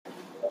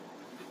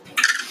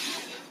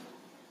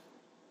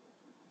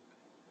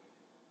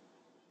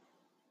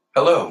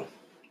Hello,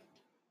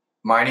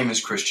 my name is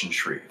Christian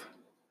Shreve,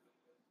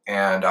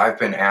 and I've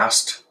been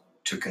asked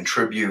to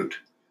contribute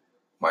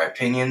my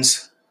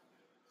opinions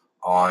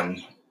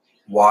on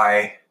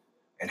why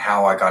and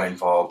how I got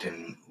involved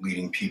in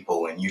leading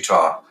people in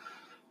Utah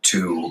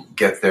to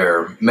get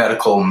their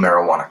medical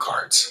marijuana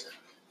cards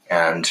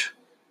and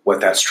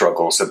what that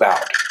struggle is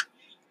about.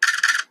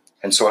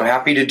 And so I'm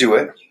happy to do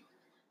it.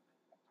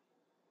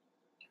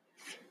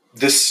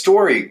 This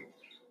story,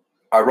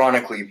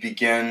 ironically,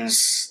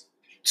 begins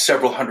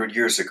several hundred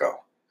years ago.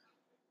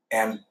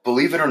 And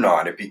believe it or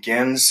not, it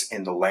begins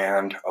in the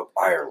land of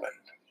Ireland,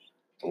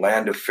 the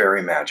land of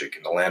fairy magic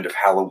and the land of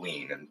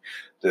Halloween, and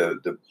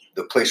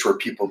the place where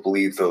people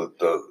believe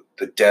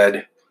the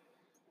dead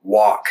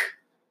walk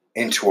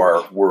into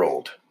our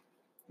world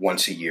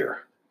once a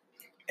year.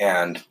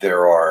 And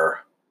there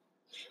are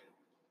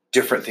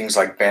different things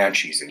like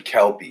banshees and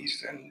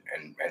kelpies and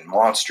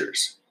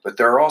monsters. But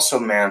there are also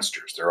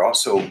mansters. There are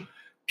also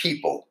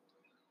people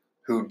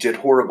who did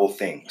horrible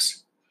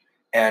things.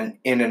 And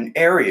in an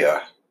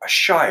area, a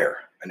shire,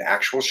 an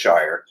actual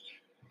shire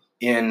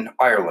in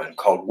Ireland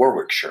called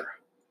Warwickshire,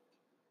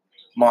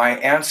 my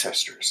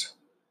ancestors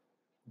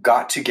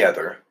got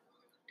together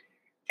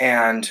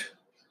and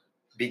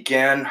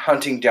began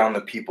hunting down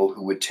the people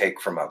who would take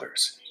from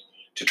others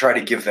to try to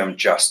give them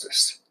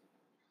justice.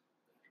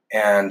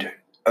 And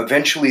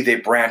eventually they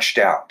branched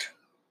out.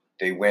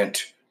 They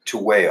went to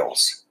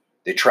Wales.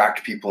 They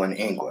tracked people in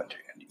England,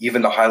 and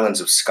even the Highlands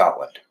of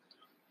Scotland.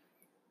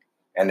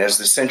 And as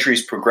the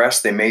centuries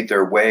progressed, they made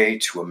their way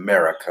to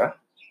America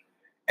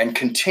and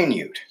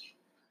continued.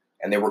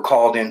 And they were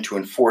called in to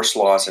enforce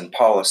laws and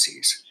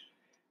policies.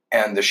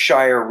 And the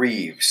Shire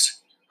Reeves,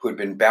 who had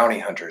been bounty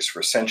hunters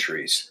for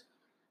centuries,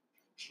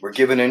 were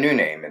given a new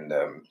name in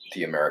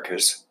the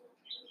Americas.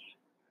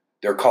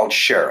 They're called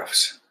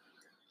sheriffs.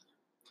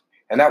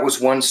 And that was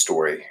one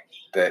story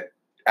that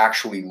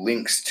actually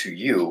links to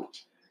you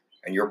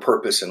and your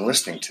purpose in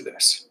listening to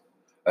this.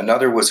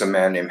 Another was a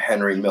man named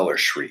Henry Miller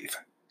Shreve.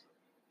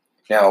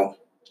 Now,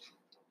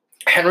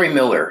 Henry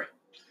Miller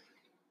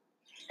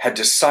had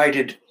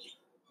decided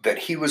that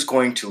he was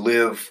going to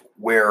live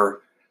where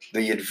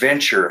the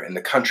adventure in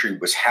the country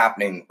was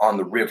happening on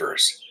the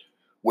rivers,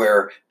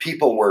 where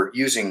people were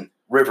using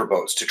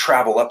riverboats to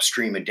travel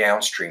upstream and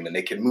downstream, and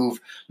they could move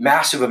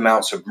massive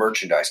amounts of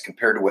merchandise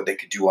compared to what they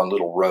could do on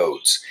little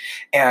roads.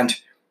 And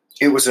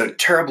it was a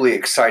terribly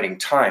exciting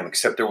time,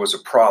 except there was a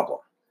problem.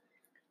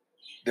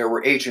 There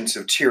were agents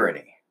of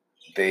tyranny.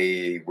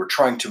 They were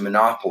trying to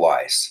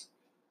monopolize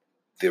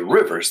the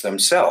rivers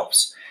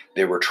themselves.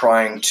 They were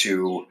trying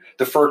to,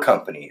 the fur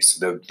companies,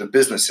 the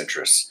business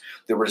interests,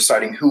 they were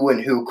deciding who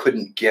and who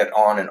couldn't get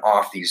on and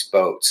off these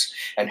boats,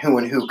 and who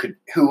and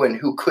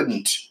who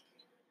couldn't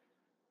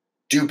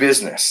do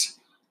business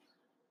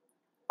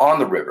on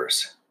the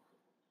rivers.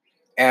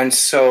 And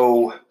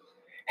so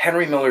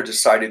Henry Miller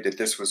decided that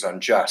this was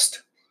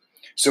unjust.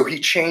 So he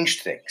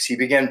changed things. He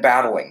began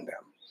battling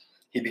them.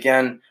 He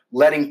began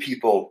letting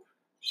people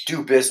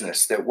do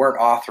business that weren't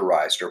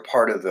authorized or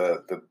part of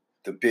the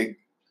big,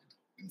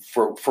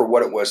 for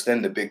what it was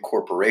then, the big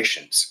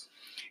corporations.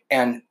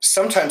 And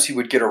sometimes he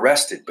would get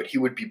arrested, but he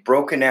would be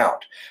broken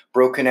out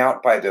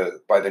by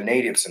the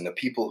natives and the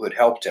people who had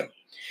helped him.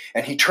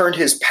 And he turned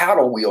his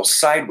paddle wheel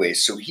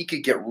sideways so he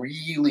could get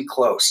really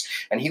close.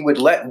 And he would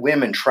let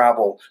women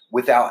travel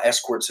without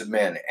escorts of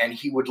men. And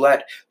he would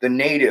let the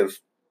native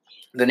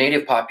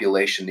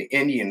population, the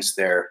Indians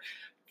there,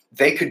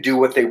 they could do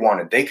what they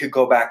wanted. They could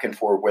go back and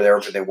forth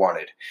wherever they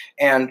wanted.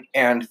 And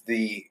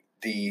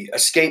the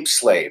escaped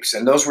slaves,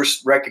 and those were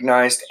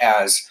recognized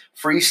as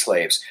free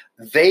slaves,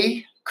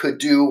 they could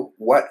do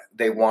what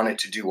they wanted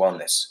to do on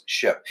this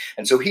ship.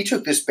 And so he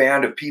took this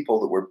band of people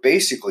that were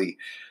basically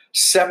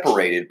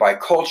separated by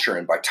culture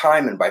and by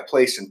time and by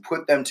place, and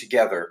put them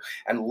together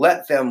and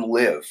let them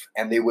live.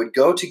 And they would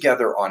go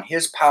together on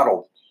his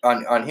paddle,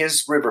 on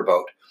his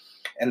riverboat,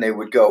 and they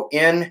would go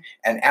in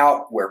and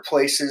out where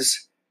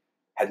places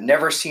had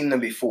never seen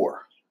them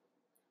before.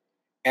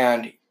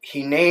 And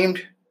he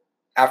named,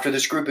 after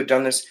this group had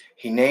done this,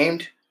 he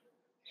named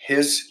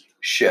his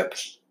ship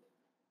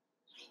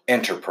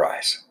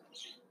Enterprise.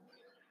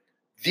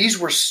 These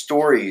were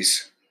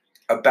stories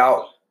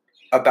about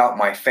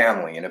my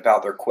family and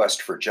about their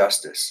quest for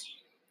justice.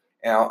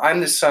 Now, I'm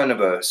the son of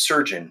a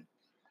surgeon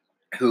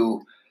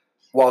who,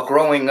 while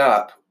growing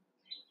up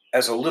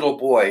as a little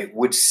boy,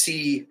 would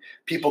see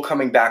people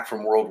coming back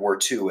from World War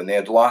II, and they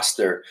had lost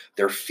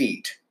their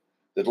feet.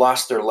 They'd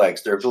lost their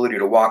legs, their ability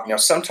to walk. Now,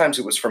 sometimes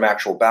it was from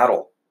actual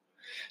battle.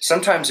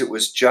 Sometimes it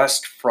was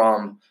just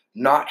from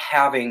not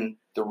having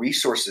the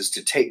resources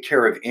to take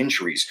care of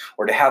injuries,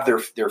 or to have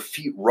their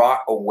feet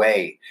rot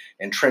away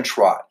and trench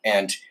rot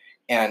and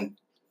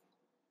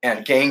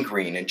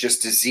gangrene and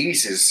just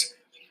diseases.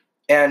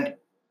 And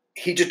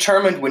he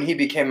determined when he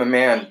became a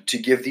man to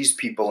give these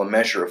people a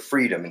measure of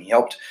freedom, and he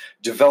helped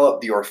develop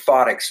the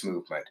orthotics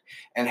movement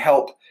and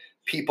help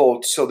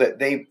people so that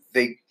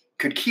they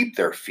could keep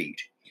their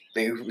feet.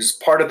 It was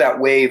part of that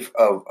wave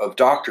of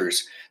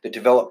doctors that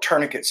developed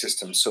tourniquet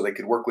systems so they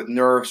could work with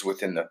nerves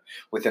within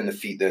the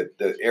feet,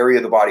 the area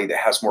of the body that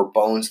has more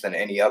bones than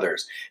any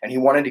others. And he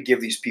wanted to give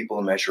these people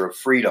a measure of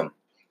freedom.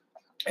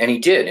 And he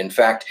did. In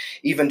fact,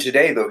 even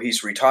today, though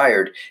he's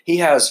retired, he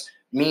has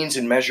means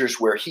and measures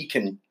where he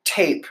can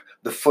tape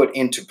the foot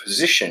into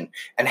position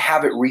and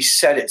have it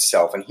reset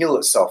itself and heal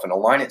itself and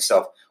align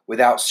itself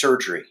without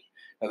surgery.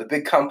 Now, the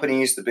big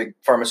companies, the big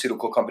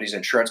pharmaceutical companies,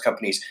 insurance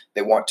companies,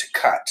 they want to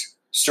cut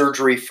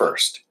surgery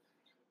first.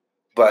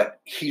 But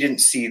he didn't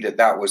see that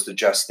that was the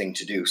just thing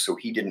to do, so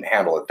he didn't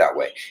handle it that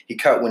way. He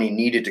cut when he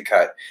needed to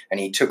cut, and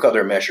he took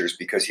other measures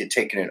because he had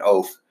taken an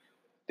oath,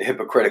 the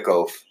Hippocratic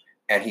Oath,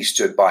 and he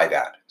stood by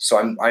that. So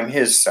I'm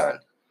his son.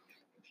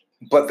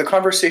 But the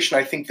conversation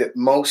I think that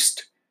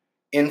most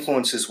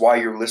influences why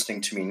you're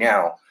listening to me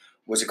now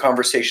was a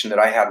conversation that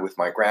I had with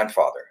my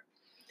grandfather.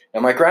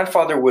 Now, my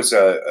grandfather was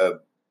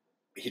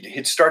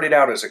he'd started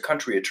out as a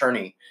country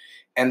attorney,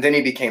 and then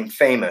he became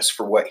famous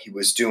for what he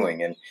was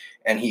doing.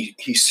 And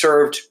he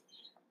served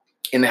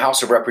in the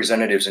House of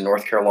Representatives in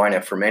North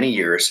Carolina for many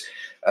years.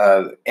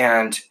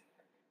 And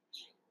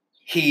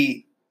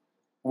he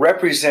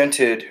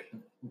represented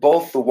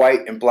both the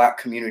white and black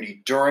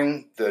community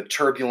during the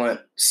turbulent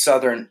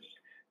Southern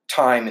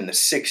time in the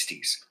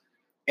 60s.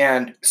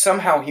 And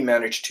somehow he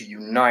managed to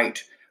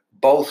unite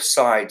both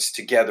sides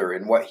together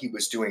in what he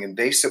was doing, and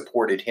they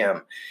supported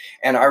him.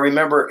 And I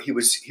remember he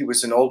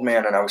was an old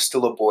man, and I was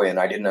still a boy, and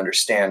I didn't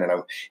understand.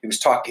 And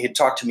he'd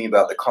talked to me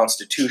about the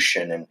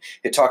Constitution, and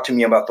he'd talked to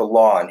me about the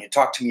law, and he'd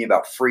talked to me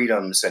about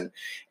freedoms,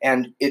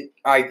 and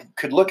I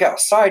could look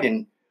outside,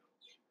 and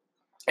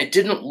it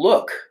didn't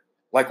look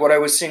like what I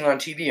was seeing on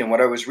TV and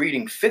what I was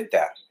reading fit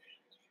that.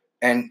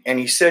 And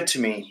he said to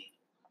me,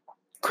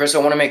 "Chris, I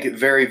want to make it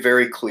very,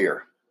 very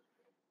clear."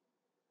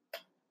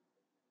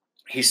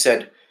 He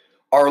said,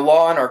 "Our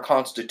law and our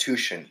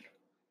Constitution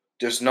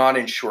does not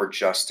ensure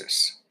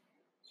justice.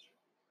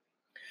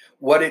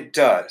 What it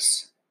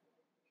does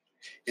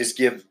is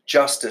give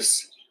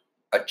justice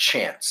a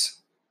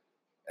chance,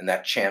 and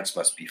that chance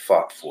must be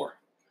fought for."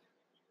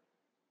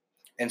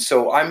 And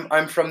so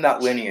I'm from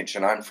that lineage,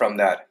 and I'm from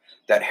that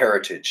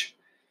heritage.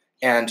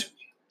 And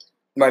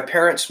my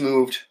parents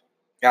moved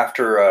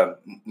after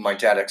my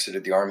dad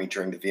exited the Army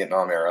during the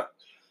Vietnam era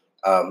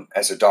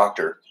as a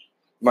doctor.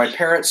 My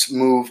parents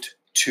moved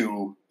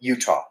to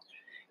Utah,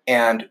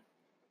 and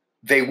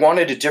they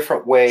wanted a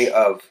different way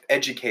of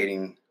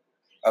educating,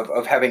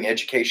 of having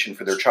education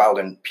for their child,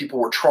 and people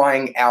were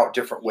trying out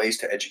different ways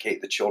to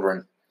educate the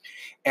children.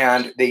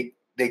 And they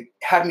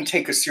had me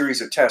take a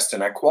series of tests,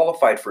 and I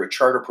qualified for a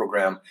charter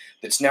program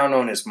that's now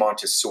known as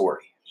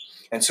Montessori.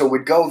 And so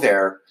we'd go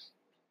there,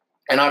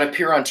 and I'd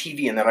appear on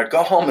TV, and then I'd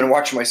go home and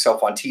watch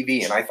myself on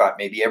TV, and I thought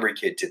maybe every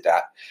kid did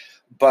that.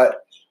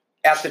 But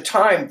at the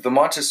time, the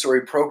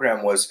Montessori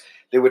program was,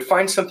 they would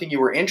find something you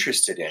were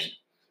interested in,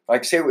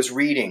 like say it was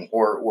reading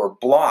or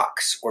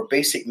blocks or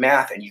basic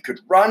math, and you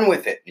could run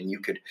with it, and you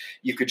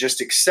could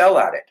just excel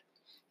at it.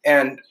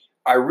 And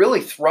I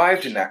really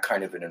thrived in that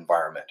kind of an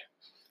environment,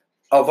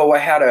 although I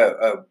had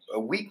a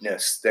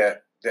weakness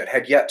that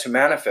had yet to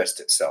manifest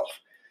itself.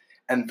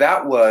 And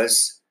that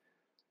was,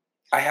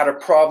 I had a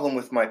problem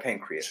with my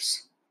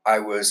pancreas. I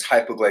was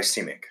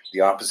hypoglycemic,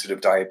 the opposite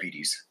of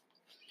diabetes.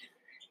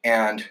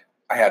 And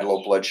I had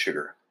low blood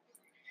sugar.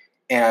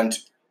 And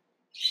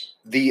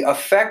the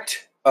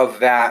effect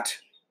of that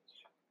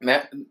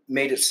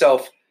made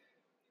itself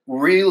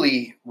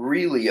really,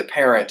 really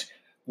apparent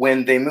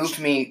when they moved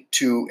me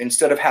to,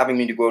 instead of having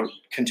me to go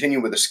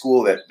continue with a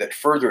school that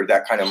furthered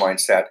that kind of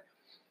mindset,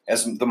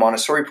 as the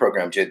Montessori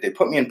program did, they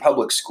put me in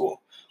public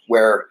school,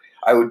 where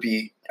I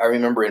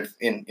remember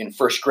in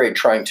first grade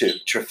trying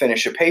to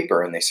finish a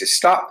paper, and they say,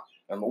 "Stop."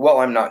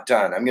 I'm not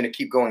done. I'm going to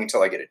keep going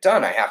until I get it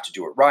done. I have to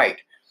do it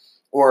right.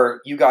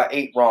 Or, "You got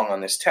 8 wrong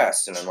on this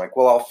test." And I'm like,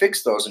 "Well, I'll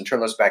fix those and turn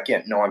those back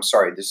in." "No, I'm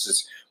sorry. This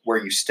is where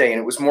you stay."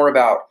 And it was more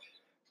about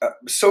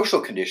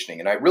social conditioning,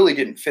 and I really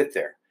didn't fit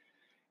there.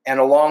 And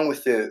along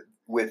with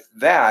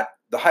that,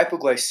 the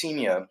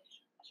hypoglycemia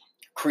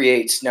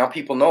creates, now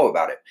people know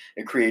about it.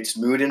 It creates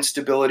mood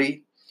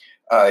instability.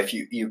 If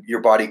your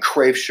body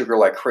craves sugar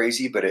like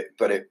crazy, but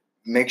it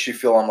makes you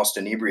feel almost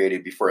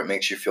inebriated before it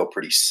makes you feel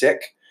pretty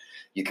sick.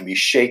 You can be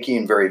shaky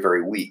and very,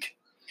 very weak.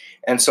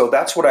 And so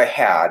that's what I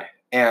had.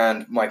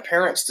 And my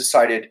parents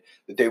decided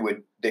that they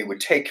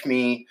would take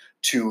me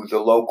to the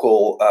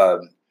local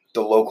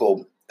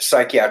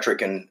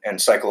psychiatric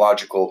and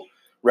psychological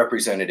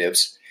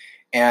representatives.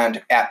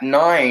 And at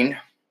 9,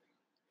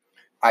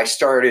 I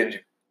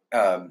started.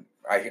 I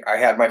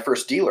had my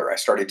first dealer. I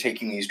started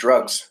taking these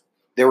drugs.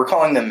 They were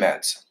calling them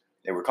meds.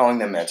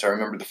 I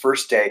remember the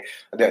first day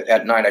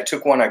at night, I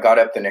took one. I got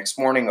up the next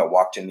morning. I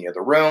walked in the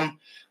other room.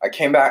 I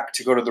came back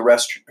to go to the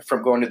restroom,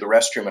 from going to the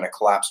restroom, and I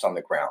collapsed on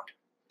the ground.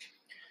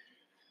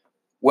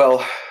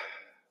 Well,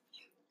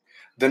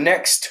 the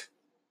next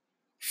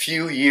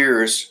few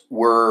years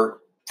were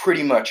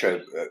pretty much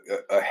a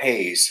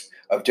haze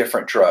of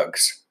different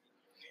drugs.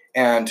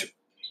 And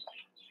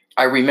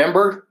I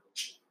remember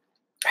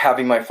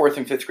having my fourth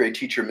and fifth grade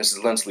teacher,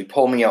 Mrs. Lindsley,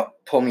 pull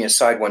me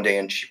aside one day,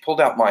 and she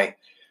pulled out my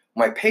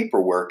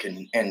paperwork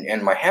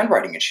and my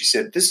handwriting, and she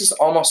said, "This is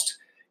almost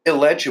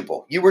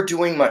illegible. You were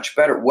doing much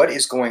better. What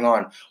is going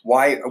on?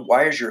 Why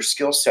is your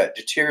skill set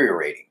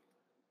deteriorating?"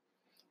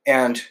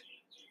 And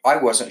I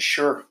wasn't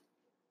sure.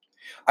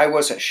 I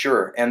wasn't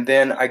sure. And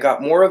then I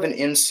got more of an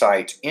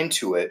insight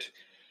into it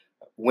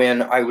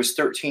when I was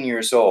 13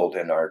 years old,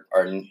 and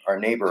our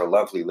neighbor, a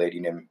lovely lady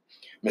named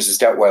Mrs.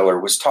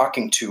 Detweiler, was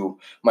talking to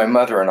my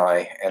mother and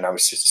I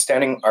was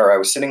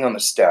sitting on the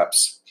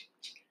steps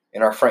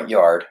in our front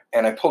yard,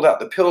 and I pulled out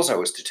the pills I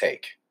was to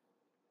take.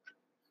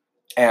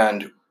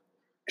 And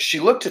she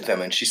looked at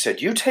them and she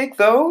said, "You take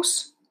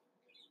those?"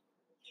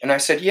 And I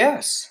said,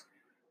 "Yes."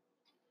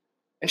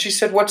 And she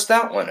said, "What's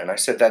that one?" And I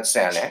said, "That's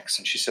Xanax."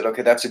 And she said,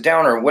 "Okay, that's a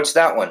downer. What's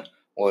that one?"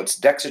 "Well, it's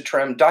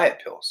Dexatrim diet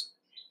pills."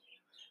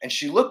 And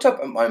she looked up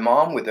at my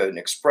mom with an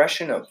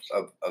expression of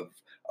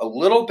a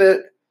little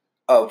bit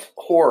of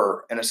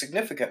horror and a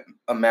significant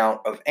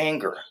amount of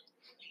anger.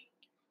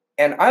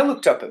 And I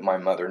looked up at my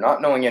mother,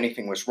 not knowing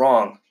anything was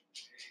wrong,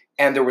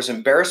 and there was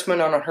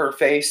embarrassment on her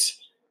face,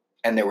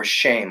 and there was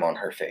shame on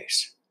her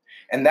face.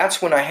 And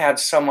that's when I had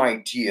some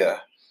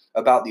idea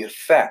about the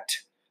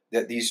effect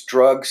that these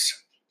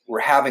drugs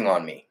were having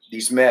on me,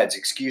 these meds,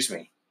 excuse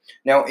me.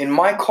 Now, in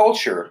my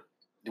culture,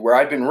 where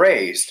I've been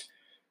raised,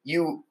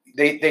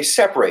 they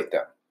separate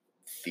them.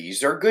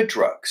 These are good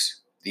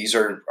drugs. These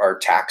are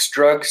tax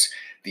drugs.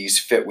 These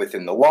fit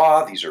within the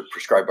law. These are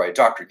prescribed by a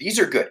doctor. These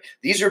are good.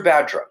 These are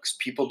bad drugs.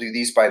 People do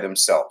these by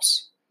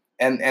themselves.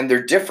 And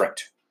they're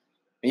different.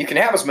 You can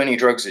have as many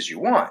drugs as you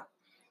want,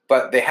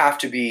 but they have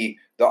to be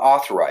the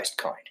authorized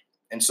kind.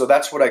 And so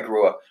that's what I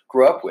grew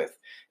up with.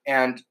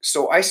 And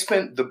so I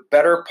spent the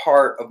better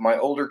part of my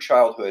older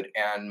childhood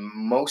and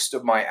most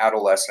of my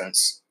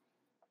adolescence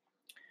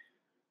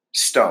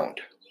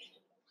stoned.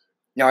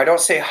 Now, I don't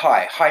say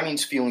high. High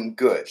means feeling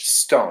good.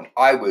 Stoned.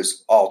 I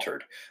was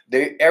altered.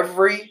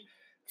 Every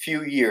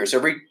few years,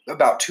 every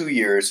about 2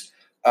 years,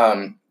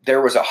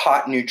 there was a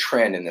hot new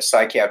trend in the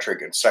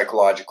psychiatric and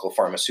psychological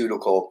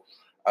pharmaceutical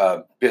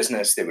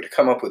business. They would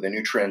come up with a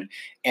new trend,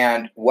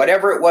 and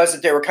whatever it was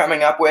that they were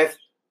coming up with,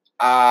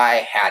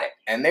 I had it.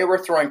 And they were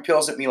throwing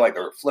pills at me like they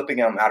were flipping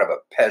them out of a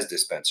Pez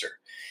dispenser.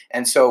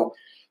 And so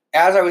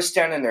as I was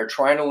standing there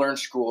trying to learn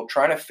school,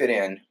 trying to fit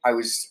in, I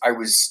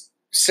was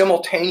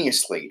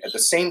simultaneously at the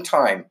same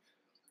time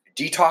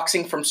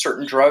detoxing from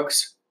certain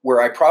drugs where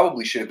I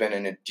probably should have been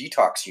in a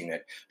detox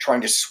unit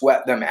trying to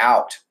sweat them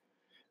out.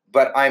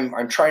 But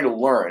I'm trying to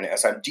learn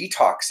as I'm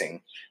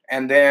detoxing,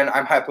 and then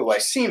I'm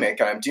hypoglycemic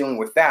and I'm dealing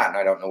with that, and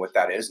I don't know what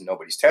that is and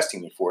nobody's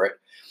testing me for it.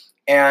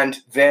 And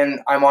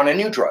then I'm on a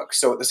new drug.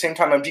 So at the same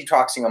time I'm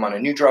detoxing, I'm on a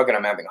new drug and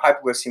I'm having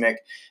hypoglycemic,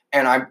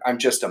 and I'm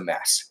just a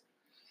mess.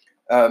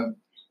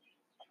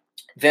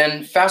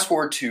 Then fast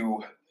forward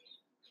to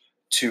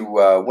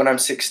when I'm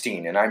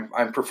 16 and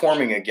I'm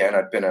performing again.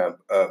 I've been a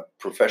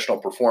professional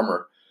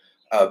performer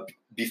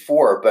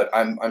before, but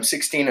I'm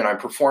 16 and I'm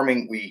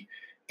performing. We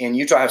in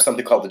Utah have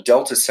something called the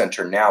Delta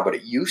Center now, but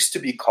it used to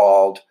be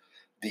called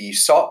the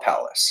Salt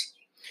Palace.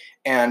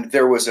 And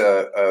there was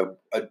a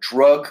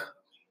drug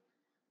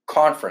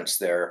conference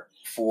there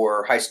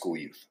for high school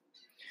youth.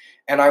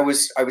 And I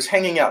was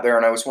hanging out there,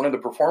 and I was one of the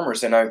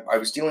performers, and I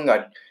was dealing.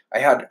 I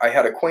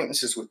had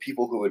acquaintances with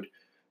people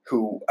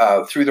who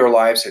through their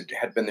lives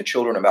had been the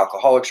children of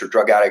alcoholics or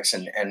drug addicts,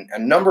 and a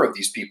number of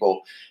these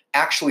people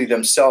actually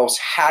themselves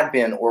had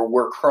been or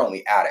were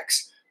currently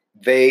addicts.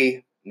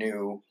 They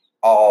knew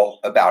all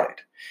about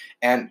it.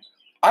 And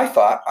I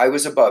thought I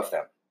was above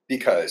them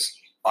because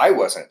I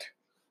wasn't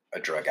a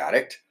drug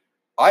addict.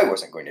 I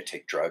wasn't going to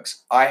take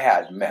drugs. I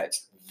had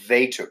meds.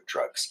 They took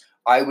drugs.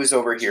 I was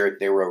over here,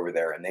 they were over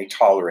there, and they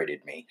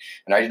tolerated me.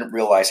 And I didn't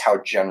realize how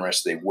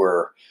generous they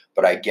were,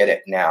 but I get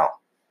it now.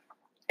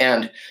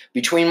 And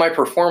between my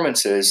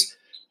performances,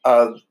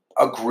 a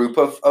group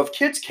of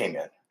kids came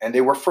in, and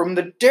they were from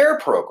the DARE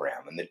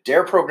program. And the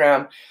DARE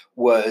program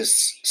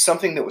was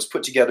something that was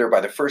put together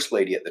by the First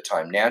Lady at the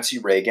time, Nancy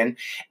Reagan.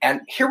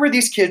 And here were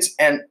these kids,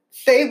 and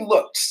they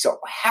looked so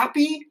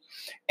happy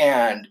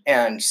and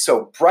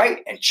so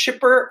bright and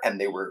chipper, and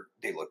they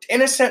looked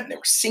innocent, and they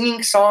were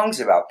singing songs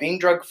about being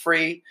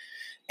drug-free.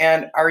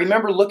 And I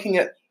remember looking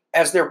at,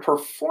 as they're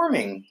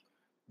performing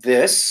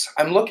this,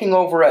 I'm looking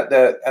over at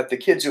the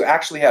kids who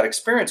actually had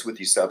experience with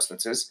these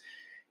substances,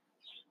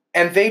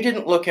 and they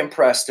didn't look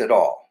impressed at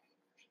all.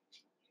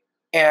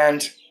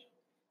 And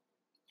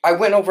I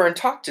went over and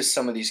talked to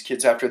some of these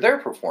kids after their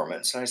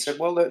performance, and I said,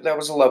 "Well, that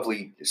was a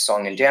lovely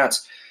song and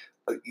dance.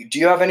 Do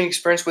you have any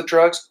experience with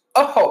drugs?"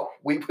 "Oh,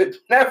 we would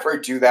never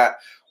do that.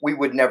 We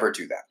would never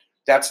do that.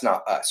 That's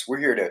not us. We're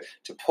here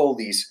to pull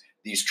these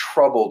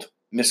troubled,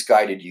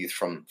 misguided youth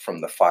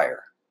from the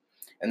fire."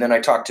 And then I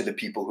talked to the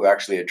people who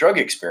actually had drug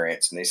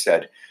experience, and they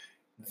said,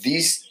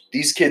 these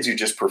kids who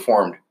just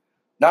performed,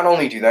 not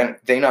only do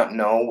they not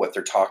know what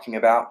they're talking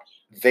about,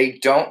 they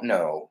don't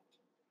know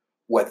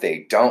what they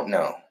don't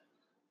know,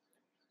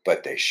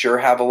 but they sure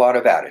have a lot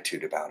of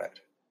attitude about it.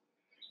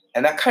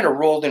 And that kind of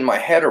rolled in my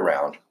head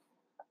around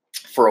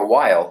for a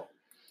while.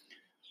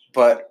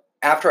 But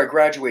after I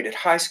graduated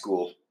high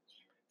school,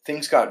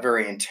 things got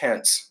very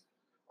intense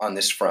on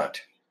this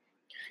front.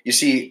 You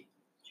see,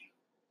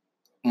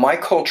 my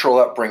cultural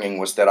upbringing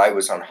was that I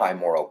was on high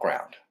moral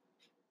ground.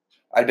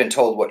 I'd been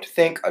told what to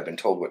think, I'd been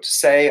told what to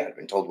say, I'd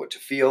been told what to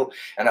feel,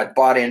 and I'd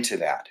bought into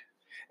that.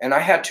 And I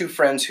had two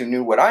friends who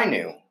knew what I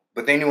knew,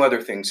 but they knew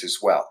other things as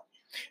well.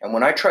 And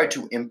when I tried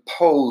to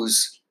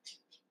impose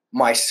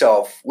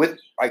myself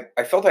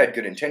I felt I had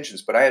good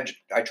intentions, but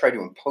I tried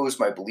to impose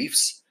my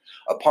beliefs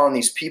upon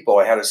these people.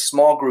 I had a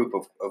small group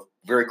of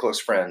very close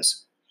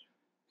friends,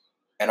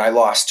 and I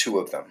lost two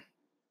of them.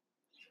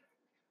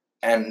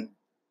 And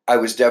I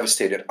was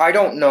devastated. I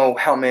don't know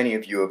how many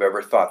of you have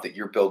ever thought that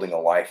you're building a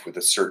life with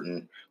a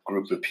certain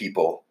group of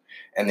people,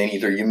 and then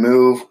either you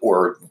move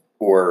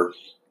or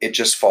it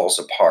just falls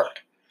apart.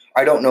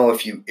 I don't know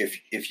if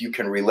you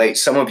can relate.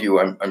 Some of you,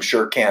 I'm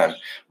sure, can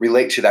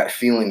relate to that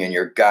feeling in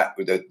your gut,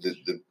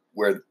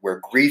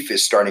 where grief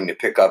is starting to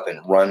pick up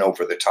and run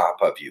over the top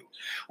of you,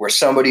 where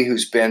somebody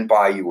who's been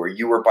by you or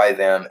you were by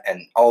them,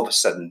 and all of a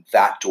sudden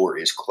that door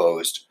is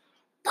closed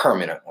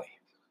permanently.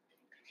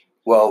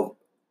 Well,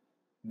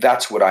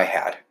 that's what I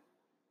had.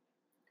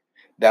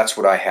 That's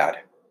what I had.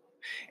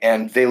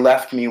 And they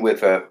left me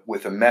with a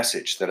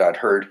message that I'd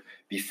heard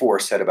before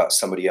said about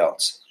somebody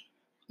else.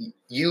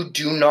 You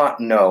do not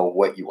know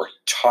what you are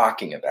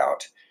talking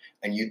about,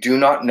 and you do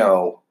not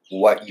know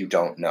what you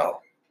don't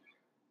know.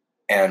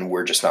 And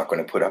we're just not going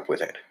to put up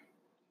with it.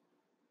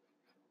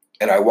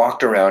 And I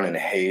walked around in a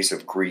haze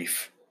of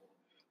grief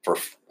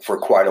for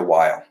quite a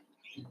while.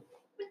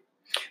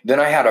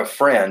 Then I had a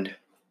friend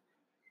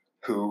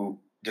who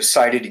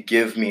decided to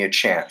give me a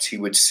chance. He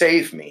would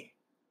save me.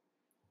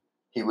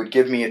 He would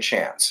give me a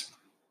chance.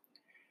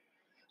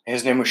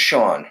 His name was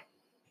Sean.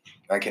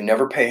 I can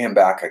never pay him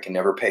back. I can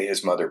never pay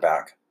his mother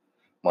back.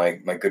 My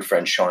good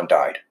friend Sean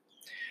died.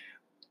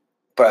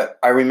 But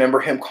I remember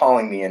him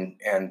calling me, and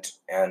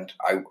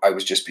I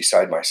was just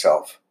beside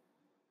myself.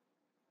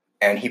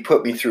 And he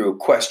put me through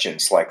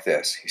questions like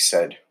this. He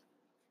said,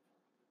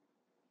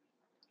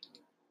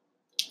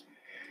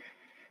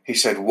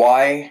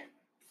 why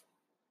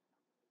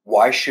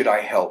should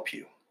I help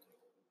you?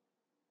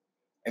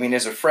 I mean,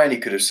 as a friend, he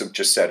could have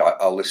just said,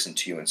 I'll listen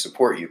to you and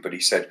support you. But he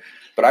said,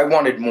 but I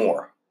wanted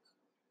more.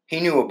 He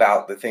knew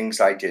about the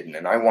things I didn't,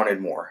 and I wanted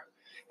more.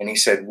 And he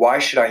said, why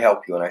should I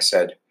help you? And I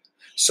said,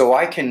 so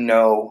I can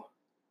know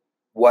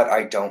what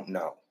I don't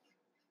know.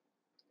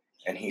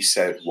 And he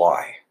said,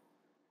 why?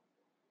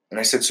 And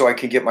I said, so I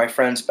can get my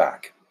friends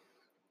back.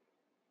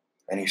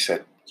 And he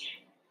said,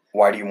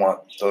 why do you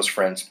want those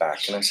friends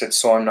back? And I said,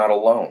 so I'm not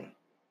alone.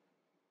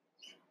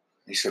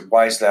 He said,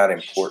 why is that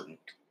important?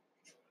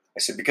 I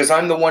said, because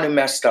I'm the one who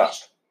messed up.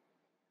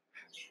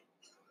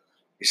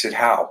 He said,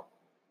 how?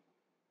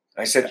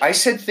 I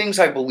said things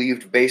I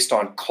believed based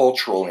on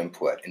cultural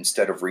input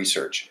instead of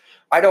research.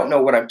 I don't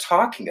know what I'm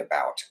talking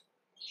about.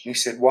 And he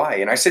said, why?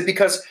 And I said,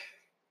 because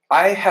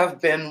I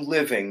have been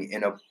living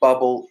in a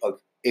bubble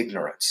of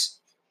ignorance.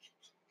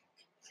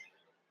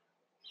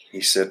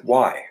 He said,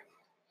 why?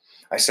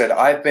 I said,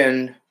 I've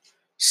been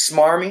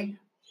smarmy,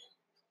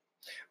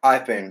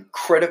 I've been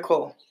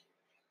critical,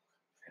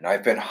 and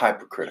I've been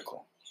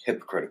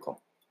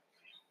hypocritical.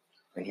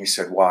 And he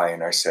said, why?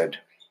 And I said,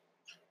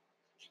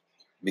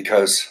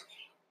 because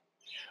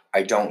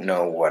I don't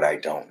know what I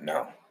don't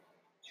know.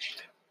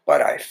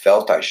 But I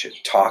felt I should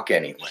talk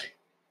anyway.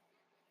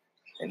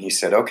 And he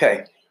said,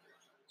 okay,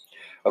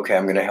 I'm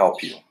going to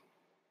help you.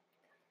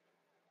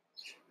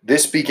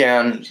 This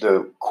began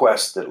the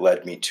quest that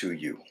led me to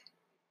you.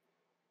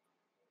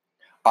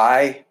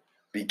 I'd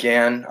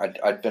been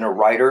a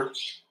writer,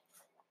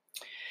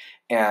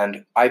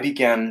 and I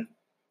began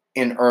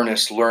in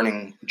earnest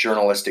learning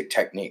journalistic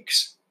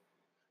techniques.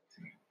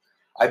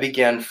 I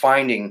began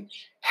finding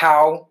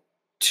how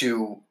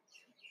to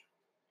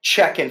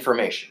check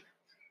information,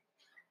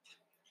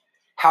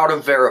 how to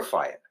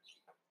verify it.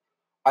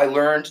 I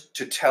learned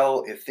to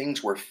tell if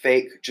things were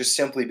fake just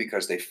simply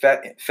because they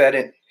fed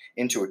it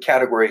into a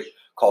category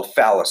called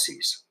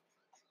fallacies,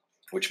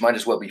 which might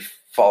as well be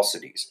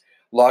falsities,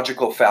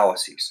 logical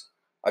fallacies.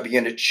 I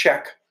began to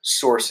check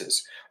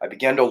sources. I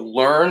began to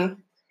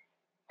learn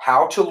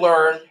how to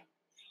learn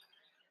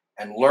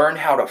and learn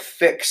how to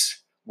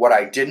fix what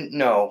I didn't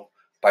know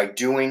by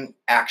doing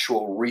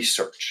actual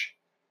research.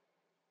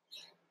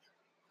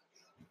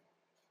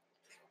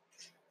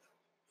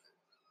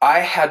 I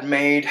had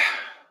made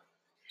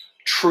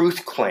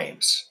truth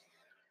claims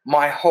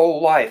my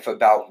whole life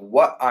about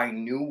what I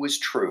knew was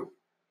true,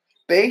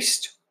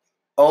 based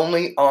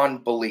only on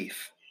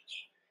belief.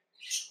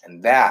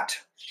 And that,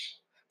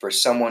 for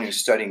someone who's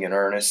studying in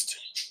earnest,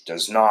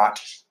 does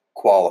not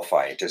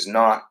qualify. It does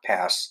not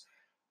pass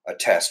a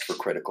test for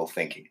critical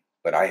thinking.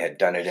 But I had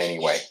done it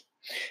anyway.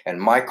 And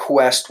my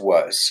quest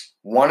was,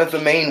 one of the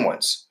main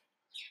ones,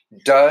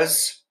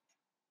 does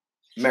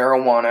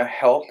marijuana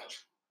help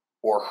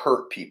or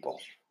hurt people?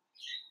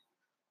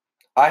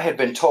 I had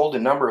been told a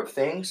number of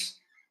things.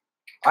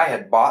 I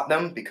had bought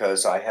them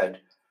because I had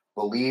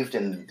believed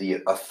in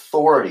the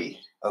authority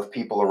of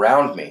people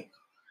around me.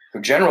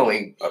 who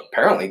generally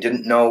apparently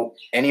didn't know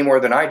any more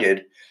than I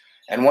did,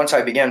 and once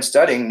I began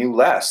studying, knew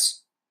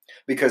less,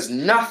 because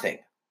nothing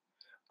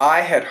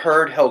I had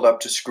heard held up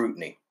to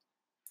scrutiny.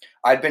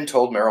 I'd been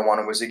told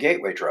marijuana was a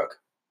gateway drug.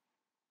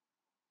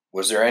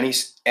 Was there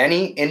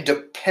any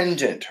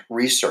independent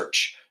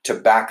research to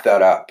back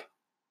that up?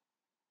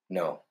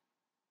 No.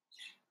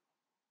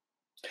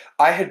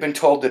 I had been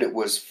told that it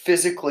was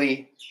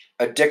physically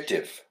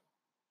addictive.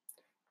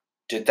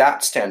 Did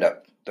that stand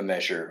up the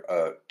measure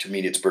to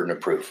meet its burden of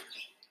proof?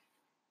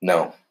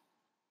 No.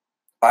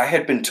 I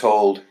had been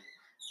told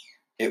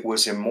it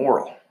was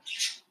immoral.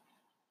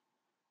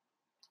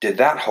 Did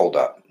that hold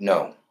up?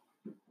 No.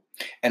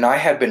 And I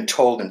had been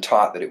told and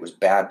taught that it was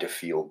bad to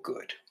feel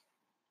good.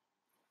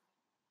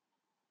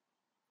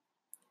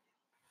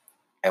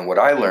 And what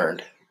I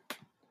learned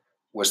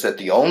was that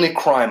the only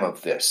crime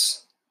of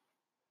this,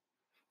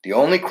 the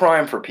only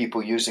crime for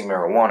people using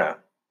marijuana,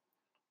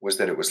 was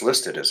that it was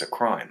listed as a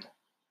crime.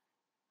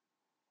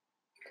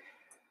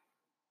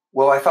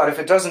 Well, I thought, if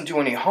it doesn't do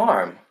any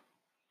harm,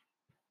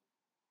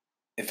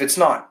 if it's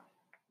not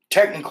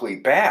technically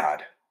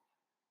bad,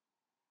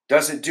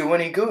 does it do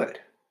any good?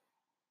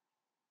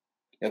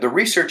 Now, the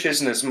research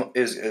isn't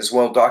as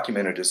well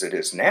documented as it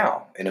is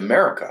now in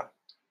America.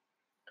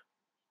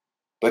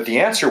 But the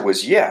answer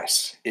was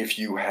yes. If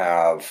you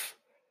have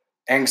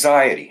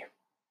anxiety,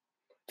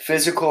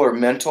 physical or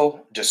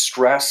mental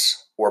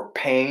distress or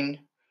pain,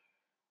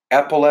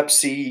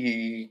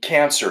 epilepsy,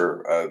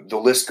 cancer, the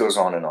list goes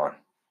on and on.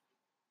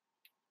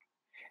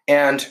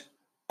 And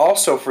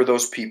also for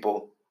those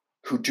people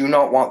who do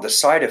not want the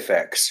side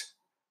effects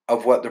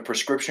of what the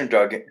prescription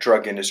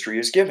drug industry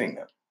is giving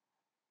them.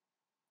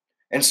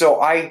 And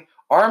so I,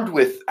 armed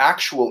with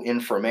actual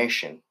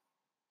information,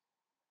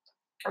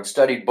 I've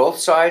studied both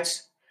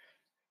sides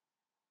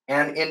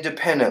and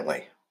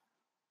independently.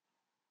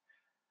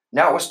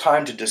 Now it was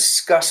time to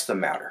discuss the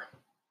matter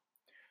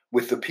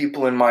with the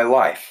people in my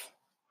life,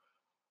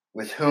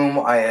 with whom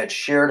I had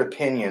shared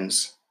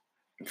opinions,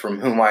 from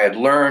whom I had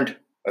learned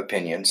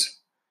opinions.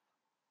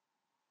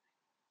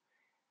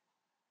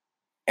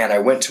 And I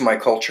went to my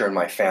culture and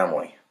my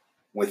family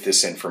with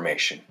this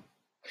information.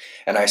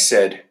 And I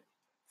said,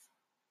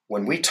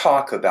 when we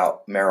talk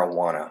about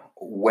marijuana,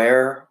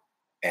 where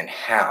and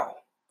how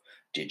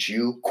did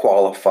you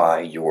qualify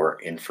your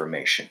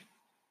information?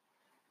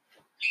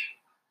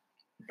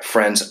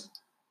 Friends,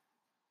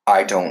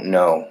 I don't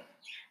know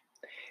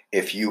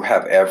if you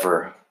have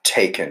ever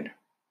taken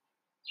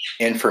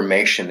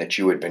information that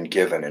you had been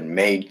given and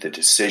made the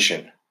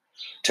decision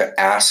to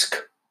ask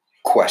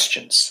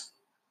questions.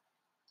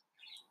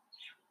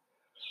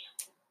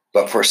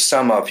 But for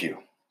some of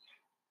you,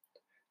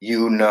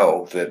 you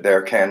know that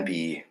there can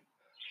be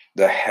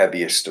the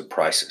heaviest of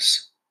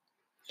prices.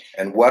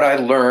 And what I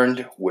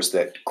learned was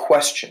that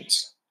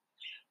questions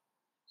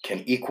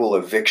can equal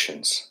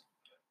evictions.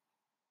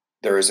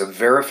 There is a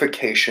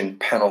verification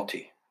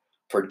penalty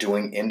for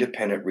doing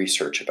independent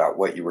research about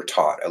what you were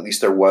taught. At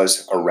least there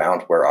was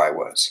around where I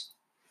was.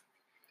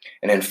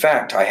 And in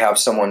fact, I have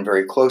someone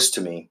very close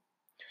to me,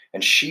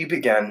 and she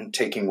began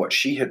taking what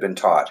she had been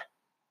taught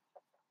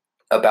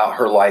about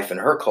her life and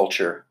her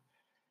culture,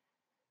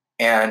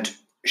 and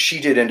she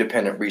did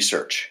independent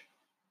research.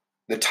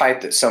 The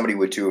type that somebody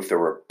would do if they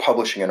were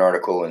publishing an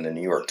article in the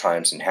New York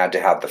Times and had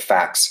to have the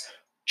facts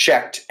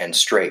checked and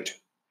straight.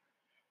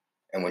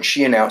 And when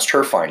she announced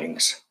her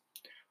findings,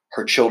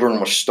 her children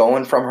were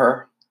stolen from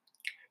her,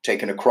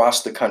 taken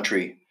across the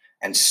country,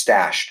 and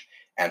stashed,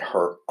 and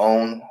her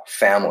own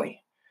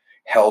family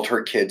held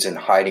her kids in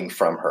hiding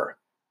from her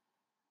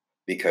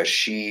because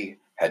she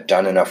had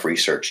done enough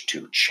research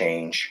to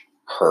change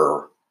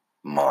her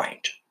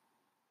mind.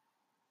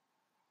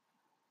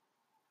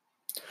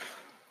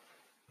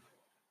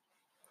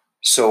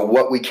 So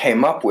what we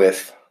came up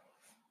with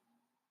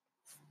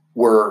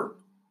were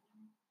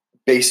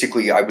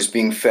basically, I was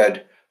being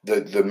fed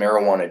the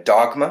marijuana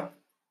dogma,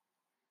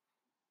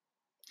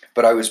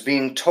 but I was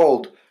being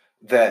told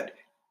that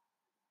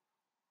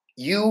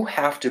you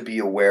have to be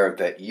aware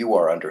that you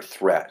are under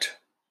threat.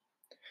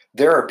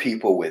 There are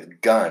people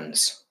with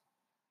guns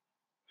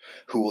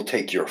who will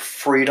take your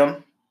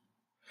freedom,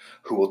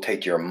 who will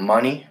take your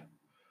money,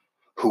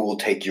 who will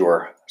take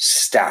your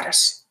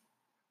status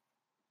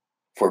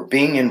for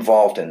being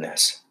involved in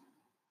this.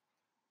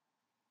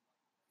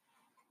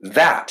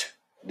 That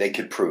they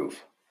could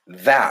prove.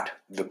 That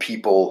the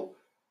people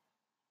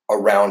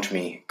around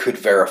me could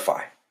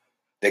verify.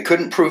 They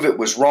couldn't prove it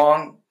was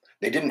wrong.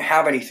 They didn't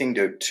have anything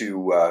they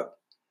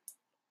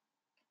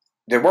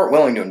weren't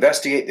willing to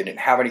investigate. They didn't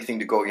have anything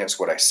to go against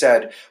what I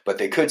said, but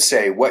they could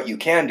say what you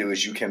can do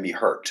is you can be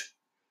hurt.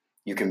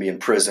 You can be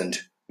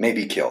imprisoned,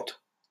 maybe killed.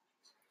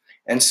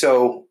 And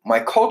so my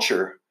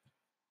culture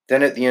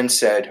then at the end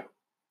said,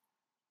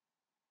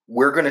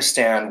 we're going to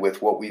stand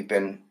with what we've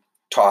been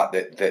taught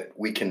that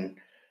we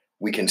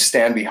can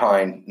stand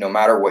behind no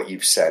matter what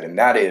you've said. And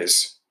that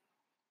is,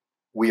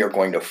 we are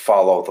going to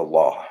follow the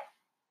law.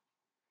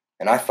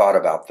 And I thought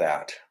about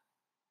that.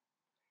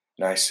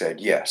 And I said,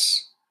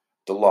 yes,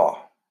 the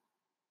law.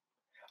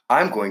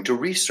 I'm going to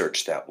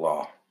research that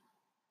law.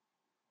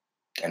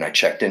 And I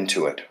checked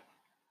into it.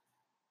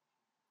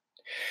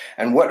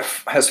 And what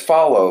has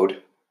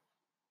followed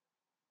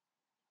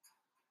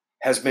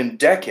has been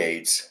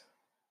decades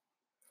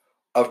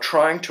of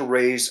trying to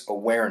raise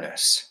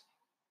awareness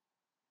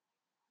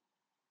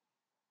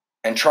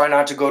and try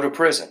not to go to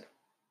prison,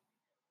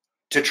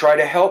 to try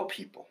to help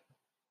people.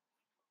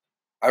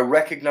 I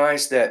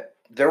recognized that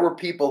there were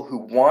people who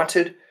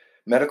wanted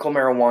medical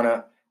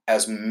marijuana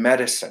as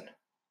medicine,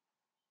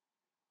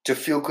 to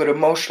feel good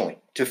emotionally,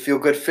 to feel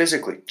good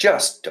physically,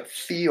 just to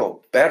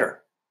feel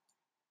better.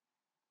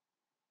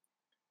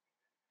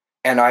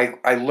 And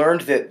I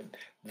learned that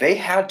they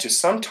had to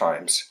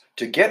sometimes,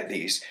 to get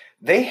these,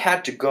 they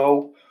had to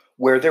go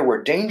where there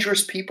were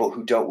dangerous people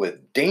who dealt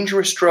with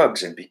dangerous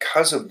drugs. And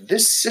because of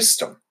this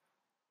system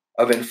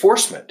of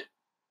enforcement,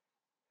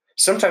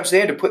 sometimes they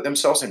had to put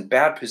themselves in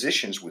bad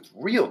positions with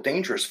real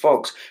dangerous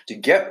folks to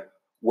get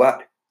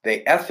what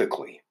they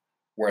ethically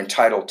were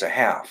entitled to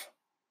have.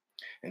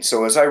 And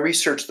so as I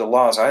researched the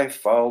laws, I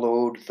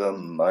followed the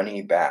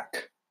money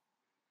back.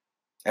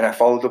 And I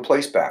followed the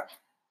place back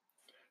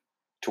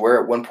to where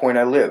at one point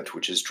I lived,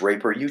 which is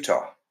Draper,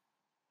 Utah.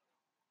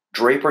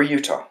 Draper,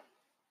 Utah.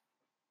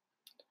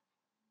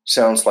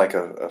 Sounds like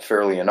a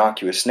fairly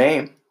innocuous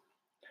name,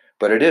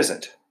 but it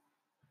isn't.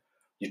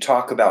 You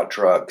talk about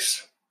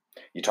drugs.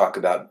 You talk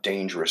about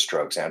dangerous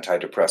drugs,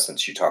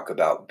 antidepressants. You talk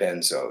about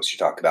benzos. You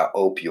talk about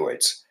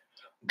opioids.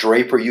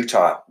 Draper,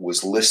 Utah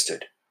was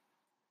listed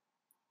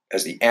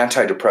as the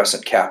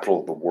antidepressant capital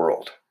of the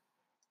world,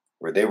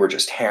 where they were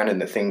just handing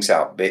the things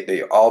out.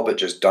 They all but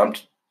just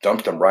dumped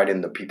them right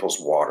in the people's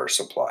water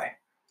supply.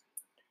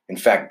 In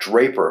fact,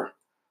 Draper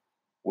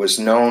was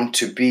known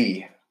to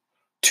be,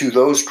 to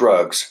those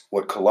drugs,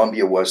 what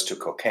Colombia was to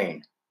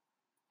cocaine.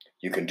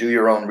 You can do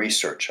your own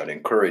research. I'd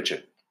encourage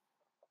it.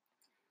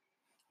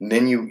 And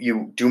then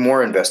you do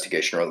more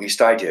investigation, or at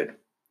least I did.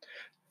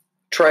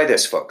 Try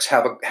this, folks.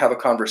 Have a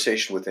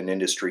conversation with an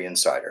industry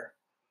insider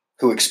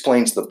who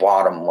explains the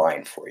bottom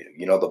line for you.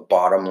 You know, the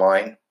bottom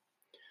line,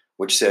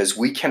 which says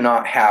we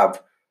cannot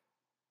have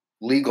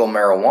legal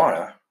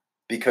marijuana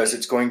because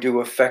it's going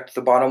to affect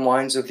the bottom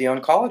lines of the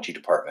oncology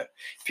department.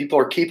 If people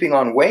are keeping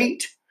on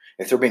weight,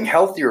 if they're being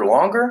healthier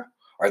longer,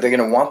 are they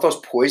going to want those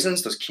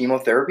poisons, those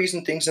chemotherapies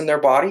and things in their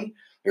body?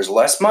 There's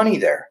less money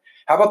there.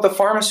 How about the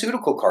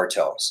pharmaceutical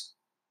cartels?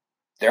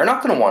 They're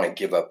not going to want to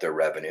give up their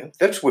revenue.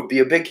 This would be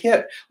a big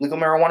hit. Legal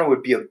marijuana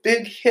would be a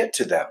big hit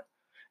to them.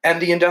 And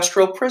the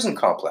industrial prison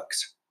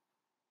complex.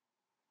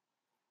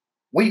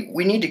 We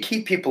need to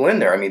keep people in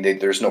there. I mean,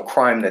 there's no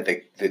crime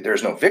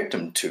there's no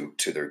victim to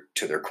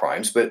their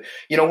crimes, but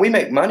you know, we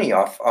make money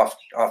off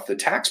the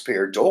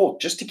taxpayer dole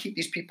just to keep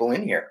these people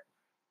in here.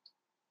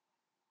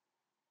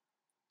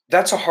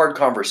 That's a hard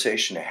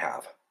conversation to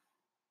have.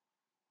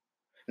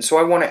 And so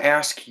I want to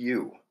ask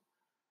you,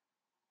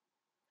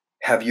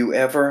 have you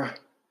ever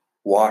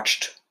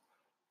watched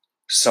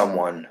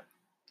someone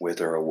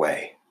wither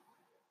away?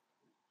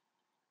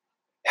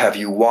 Have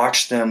you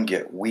watched them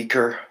get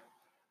weaker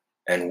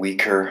and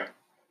weaker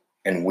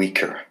and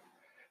weaker,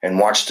 and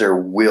watched their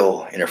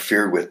will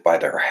interfered with by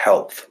their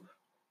health,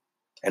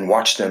 and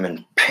watched them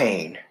in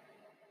pain?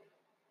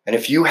 And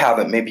if you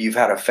haven't, maybe you've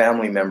had a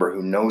family member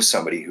who knows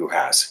somebody who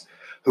has,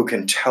 who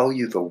can tell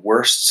you the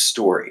worst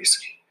stories.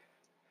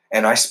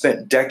 And I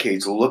spent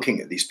decades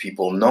looking at these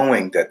people,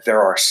 knowing that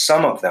there are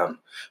some of them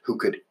who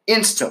could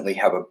instantly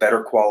have a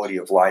better quality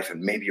of life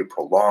and maybe a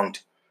prolonged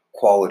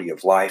quality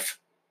of life.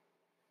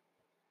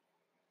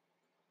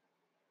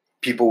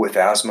 People with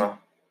asthma,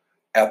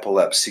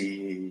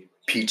 epilepsy,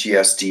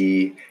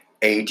 PTSD,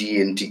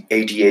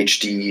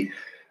 ADHD,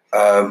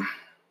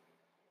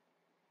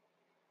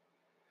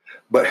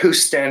 but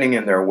who's standing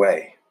in their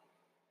way?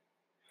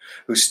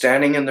 Who's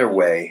standing in their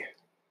way?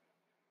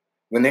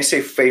 When they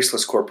say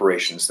faceless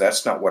corporations,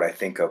 that's not what I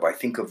think of. I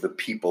think of the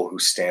people who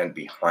stand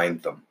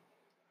behind them.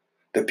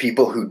 The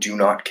people who do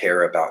not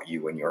care about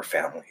you and your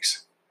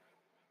families.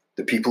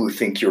 The people who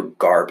think you're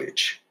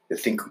garbage.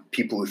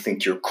 People who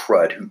think you're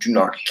crud, who do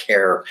not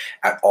care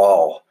at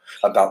all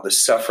about the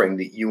suffering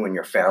that you and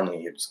your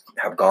family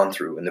have gone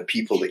through, and the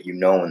people that you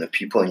know, and the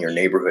people in your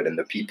neighborhood, and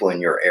the people in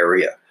your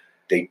area.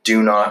 They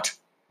do not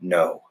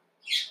know.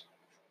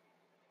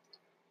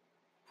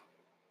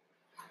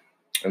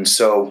 And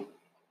so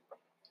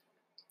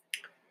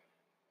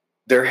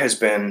there has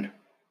been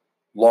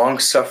long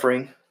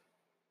suffering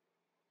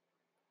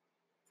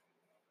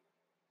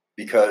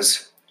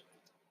because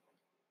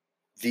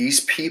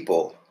these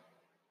people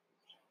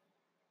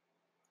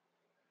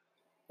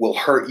will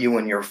hurt you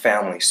and your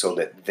family so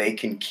that they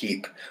can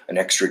keep an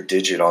extra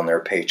digit on their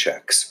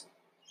paychecks.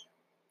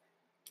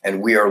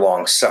 And we are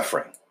long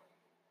suffering.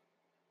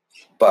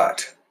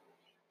 But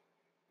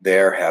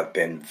there have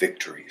been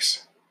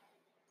victories.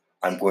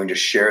 I'm going to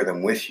share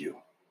them with you.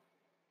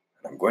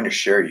 I'm going to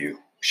share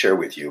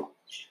with you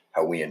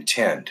how we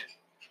intend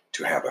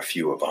to have a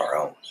few of our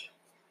own.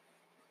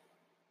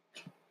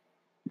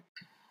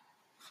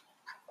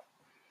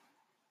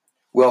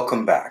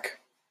 Welcome back.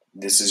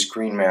 This is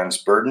Green Man's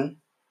Burden.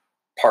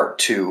 part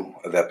 2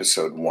 of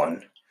episode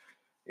 1.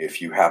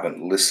 If you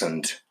haven't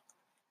listened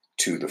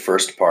to the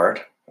first part,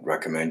 I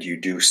recommend you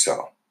do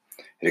so.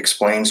 It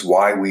explains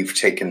why we've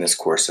taken this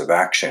course of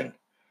action,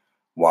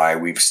 why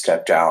we've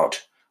stepped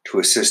out to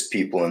assist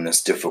people in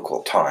this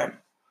difficult time.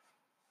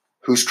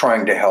 Who's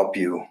trying to help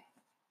you?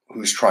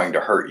 Who's trying to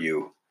hurt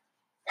you?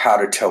 How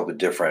to tell the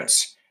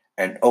difference,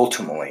 and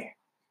ultimately,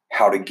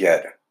 how to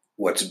get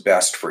what's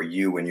best for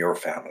you and your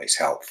family's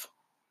health.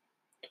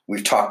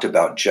 We've talked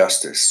about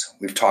justice.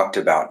 We've talked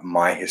about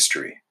my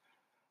history.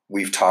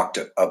 We've talked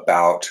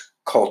about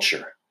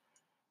culture.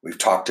 We've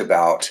talked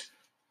about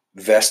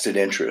vested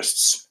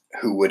interests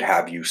who would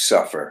have you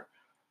suffer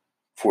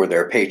for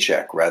their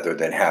paycheck rather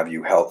than have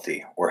you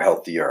healthy or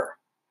healthier.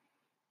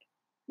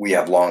 We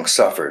have long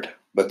suffered,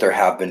 but there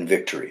have been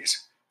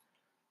victories.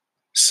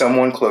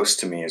 Someone close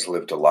to me has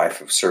lived a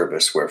life of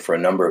service where for a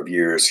number of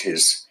years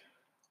his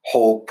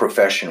whole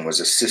profession was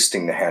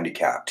assisting the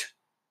handicapped,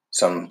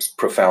 some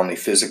profoundly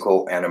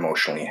physical and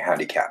emotionally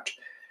handicapped.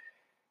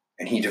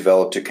 And he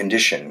developed a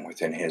condition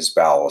within his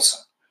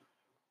bowels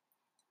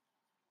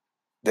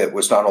that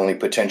was not only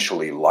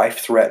potentially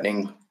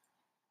life-threatening,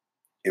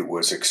 it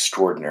was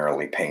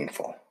extraordinarily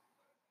painful.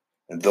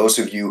 And those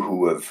of you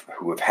who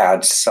have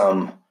had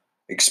some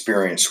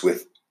experience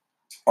with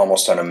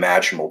almost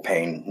unimaginable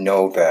pain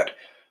know that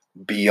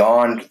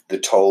beyond the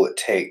toll it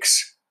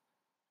takes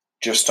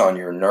just on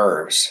your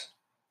nerves,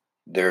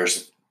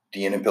 there's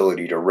the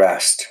inability to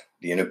rest,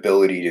 the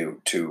inability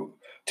to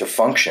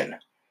function.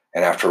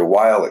 And after a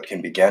while, it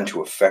can begin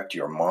to affect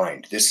your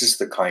mind. This is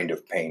the kind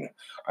of pain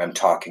I'm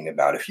talking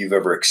about. If you've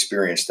ever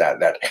experienced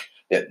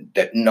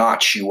that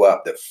knots you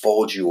up, that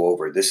folds you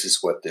over, this is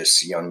what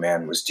this young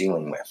man was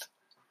dealing with.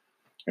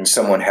 And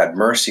someone had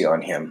mercy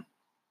on him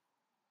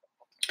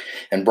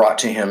and brought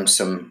to him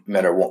some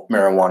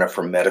marijuana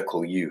for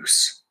medical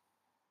use.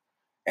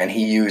 And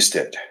he used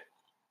it.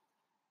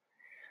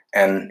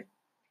 And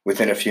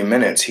within a few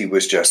minutes, he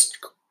was just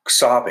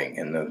sobbing.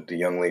 And the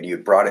young lady who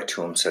brought it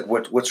to him said,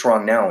 What's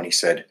wrong now? And he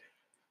said,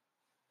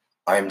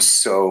 I'm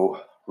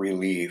so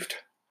relieved.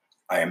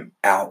 I am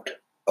out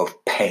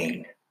of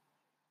pain.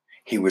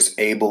 He was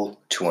able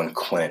to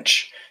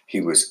unclench. He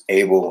was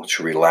able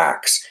to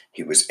relax.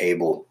 He was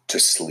able to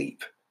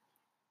sleep.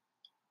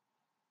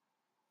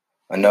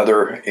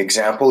 Another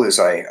example is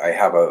I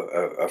have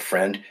a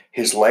friend,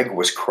 his leg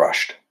was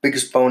crushed.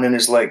 Biggest bone in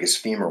his leg, his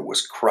femur,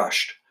 was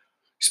crushed.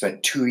 He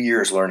spent 2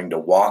 years learning to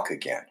walk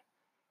again.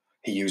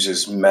 He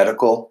uses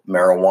medical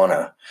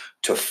marijuana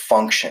to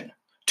function,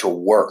 to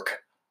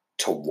work,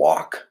 to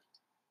walk.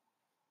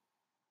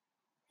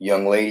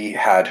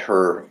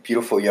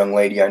 Beautiful young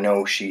lady I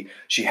know, she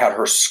had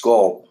her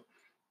skull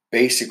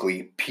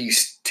basically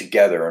pieced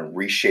together and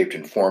reshaped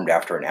and formed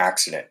after an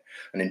accident,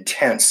 an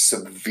intense,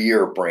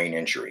 severe brain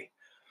injury.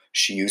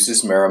 She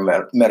uses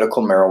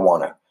medical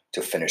marijuana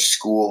to finish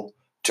school,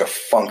 to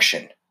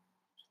function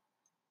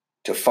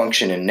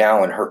and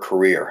now in her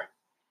career.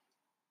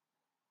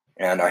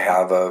 And I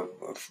have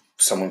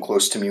someone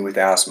close to me with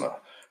asthma,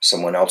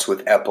 someone else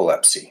with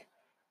epilepsy.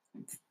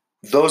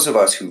 Those of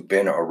us who've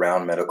been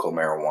around medical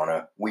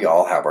marijuana, we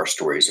all have our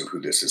stories of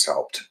who this has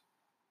helped.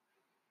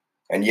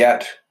 And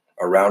yet,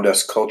 around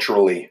us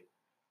culturally,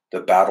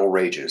 the battle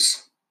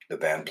rages, the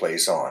band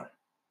plays on.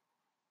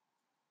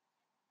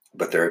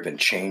 But there have been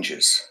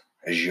changes,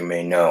 as you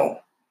may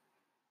know.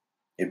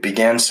 It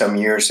began some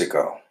years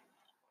ago,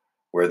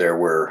 where there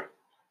were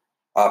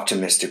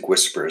optimistic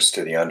whispers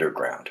to the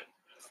underground.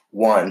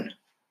 One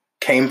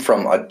came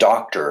from a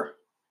doctor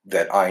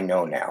that I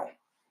know now,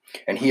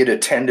 and he had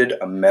attended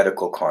a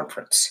medical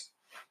conference.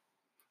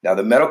 Now,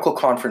 the medical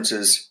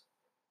conferences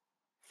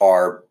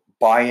are,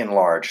 by and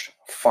large,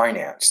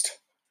 financed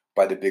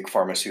by the big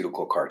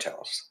pharmaceutical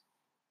cartels.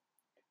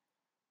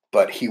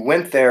 But he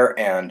went there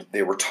and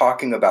they were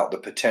talking about the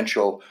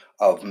potential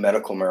of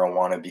medical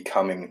marijuana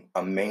becoming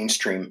a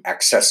mainstream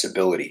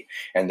accessibility,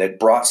 and that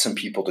brought some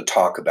people to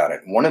talk about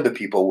it. One of the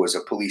people was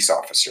a police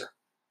officer.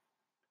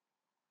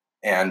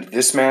 And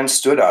this man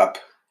stood up.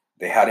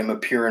 They had him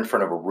appear in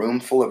front of a room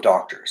full of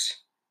doctors.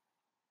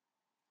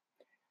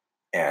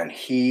 And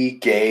he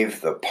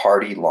gave the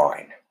party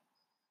line.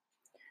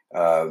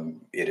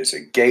 It is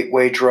a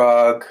gateway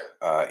drug.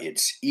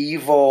 It's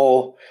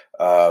evil.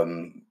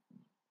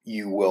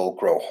 You will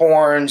grow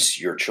horns,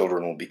 your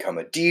children will become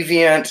a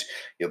deviant,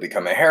 you'll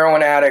become a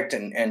heroin addict,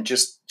 and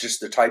just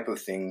the type of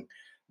thing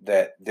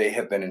that they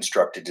have been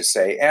instructed to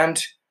say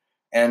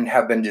and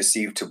have been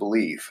deceived to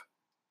believe.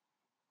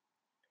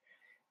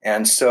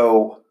 And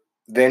so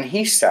then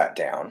he sat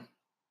down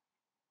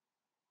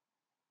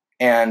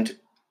and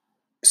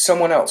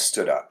someone else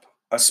stood up,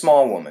 a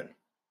small woman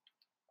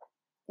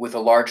with a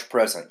large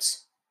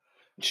presence.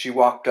 She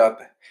walked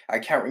up. I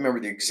can't remember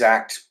the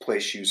exact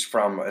place she was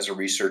from as a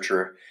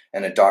researcher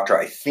and a doctor.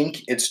 I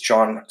think it's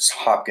Johns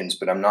Hopkins,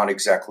 but I'm not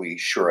exactly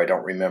sure. I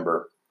don't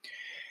remember.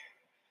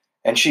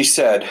 And she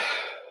said,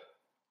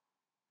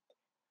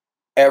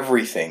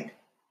 everything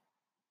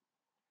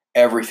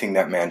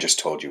that man just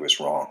told you is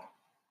wrong.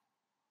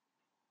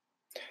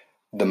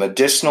 The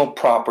medicinal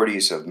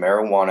properties of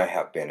marijuana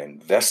have been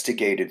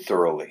investigated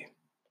thoroughly.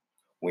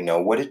 We know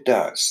what it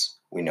does.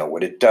 We know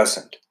what it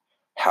doesn't,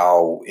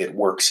 how it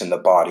works in the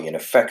body and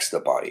affects the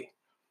body.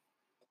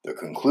 The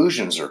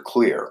conclusions are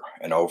clear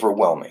and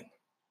overwhelming.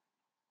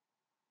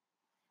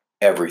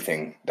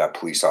 Everything that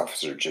police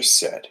officer just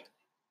said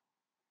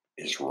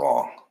is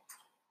wrong.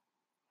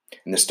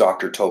 And this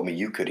doctor told me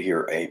you could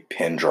hear a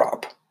pin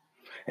drop.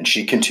 And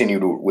she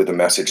continued with a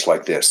message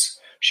like this.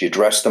 She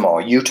addressed them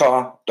all.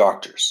 Utah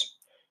doctors,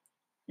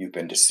 you've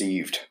been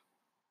deceived.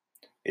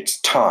 It's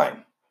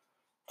time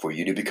for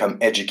you to become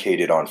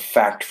educated on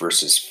fact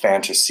versus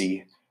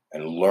fantasy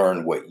and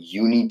learn what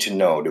you need to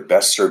know to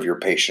best serve your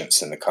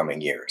patients in the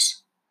coming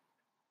years.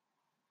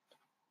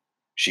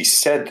 She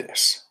said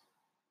this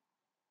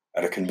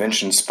at a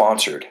convention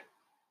sponsored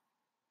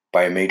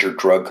by a major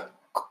drug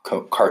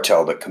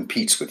cartel that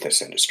competes with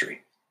this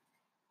industry.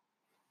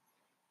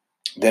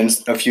 Then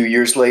a few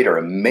years later,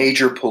 a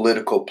major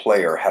political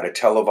player had a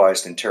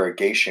televised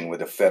interrogation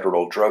with a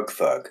federal drug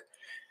thug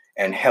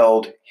and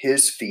held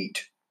his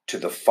feet to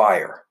the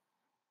fire,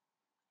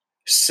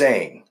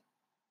 saying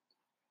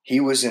he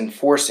was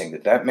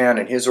enforcing that man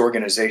and his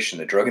organization,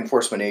 the drug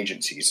enforcement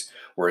agencies,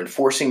 were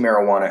enforcing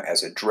marijuana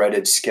as a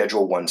dreaded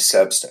Schedule I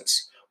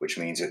substance, which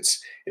means it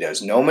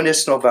has no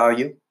medicinal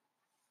value.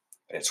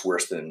 It's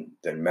worse than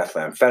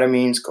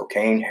methamphetamines,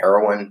 cocaine,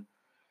 heroin.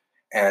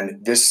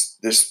 And this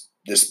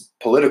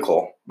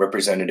political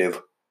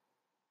representative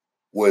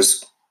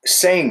was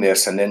saying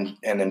this and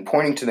then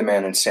pointing to the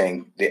man and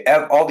saying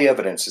all the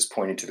evidence is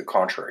pointing to the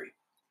contrary.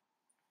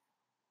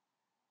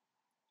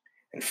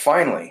 And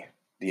finally,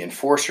 the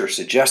enforcer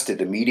suggested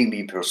the meeting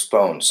be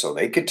postponed so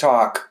they could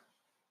talk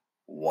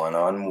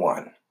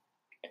one-on-one.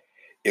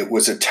 It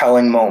was a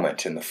telling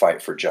moment in the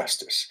fight for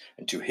justice.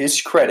 And to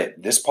his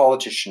credit, this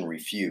politician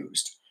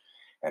refused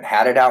and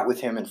had it out with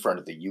him in front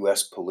of the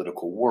U.S.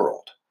 political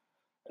world.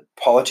 And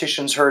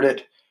politicians heard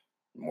it.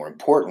 More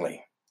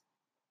importantly,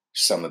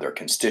 some of their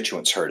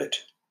constituents heard it.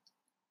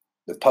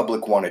 The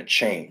public wanted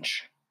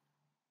change.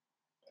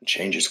 And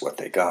change is what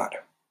they got.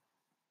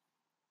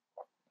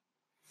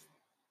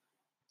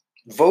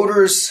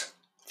 Voters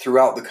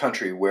throughout the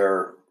country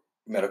where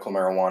medical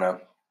marijuana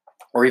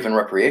or even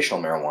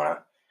recreational marijuana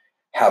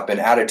have been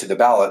added to the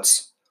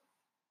ballots,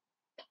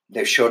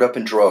 they've showed up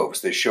in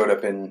droves. They showed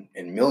up in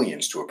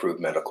millions to approve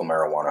medical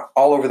marijuana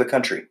all over the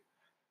country.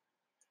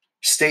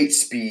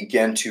 States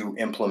began to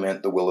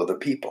implement the will of the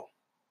people.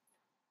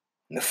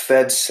 And the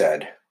Fed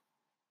said,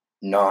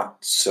 not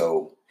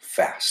so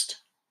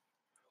fast.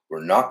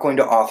 We're not going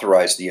to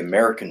authorize the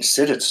American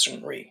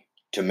citizenry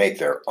to make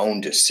their own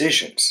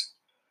decisions.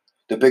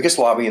 The biggest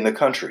lobby in the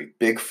country,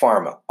 Big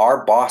Pharma,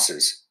 our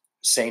bosses,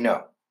 say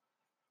no.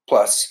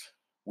 Plus,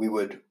 we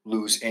would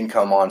lose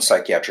income on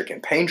psychiatric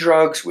and pain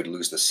drugs. We'd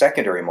lose the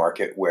secondary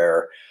market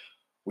where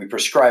we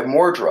prescribe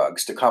more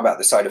drugs to combat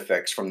the side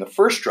effects from the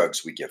first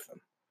drugs we give them.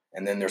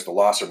 And then there's the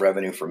loss of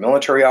revenue for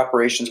military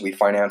operations we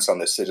finance on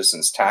the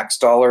citizens' tax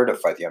dollar to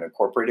fight the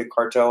unincorporated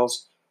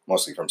cartels,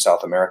 mostly from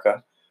South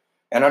America.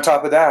 And on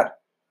top of that,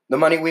 the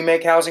money we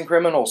make housing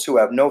criminals who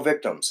have no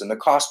victims and the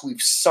cost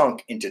we've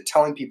sunk into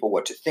telling people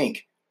what to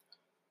think.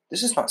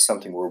 This is not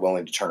something we're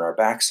willing to turn our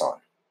backs on.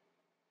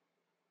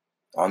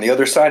 On the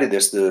other side of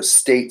this, the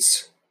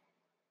states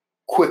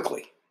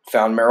quickly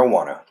found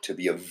marijuana to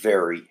be a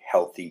very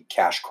healthy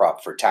cash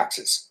crop for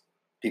taxes.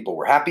 People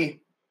were happy.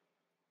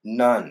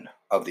 None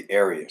of the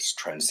areas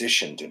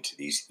transitioned into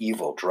these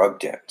evil drug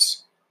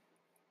dens.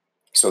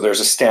 So there's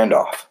a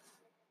standoff.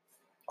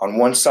 On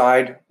one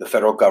side, the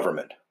federal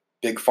government,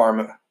 Big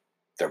Pharma,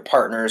 their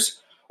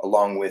partners,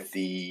 along with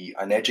the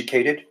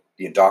uneducated,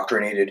 the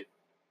indoctrinated,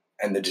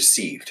 and the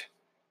deceived.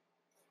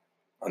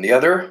 On the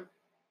other,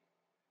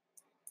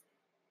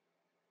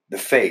 the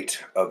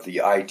fate of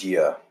the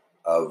idea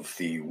of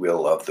the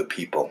will of the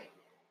people.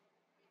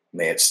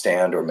 May it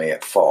stand or may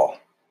it fall.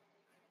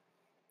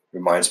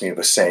 Reminds me of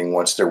a saying,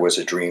 once there was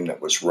a dream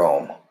that was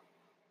Rome.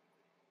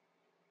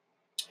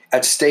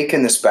 At stake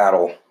in this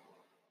battle,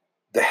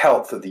 the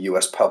health of the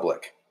U.S.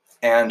 public.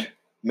 And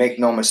make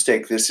no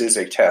mistake, this is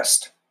a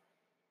test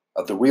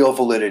of the real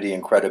validity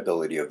and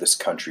credibility of this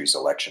country's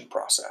election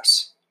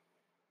process.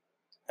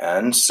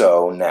 And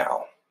so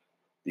now,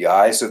 the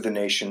eyes of the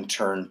nation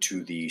turn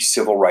to the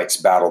civil rights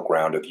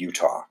battleground of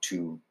Utah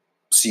to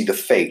see the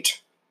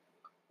fate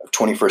of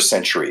 21st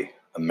century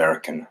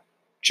American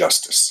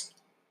justice.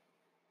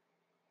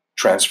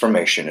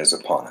 Transformation is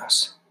upon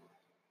us.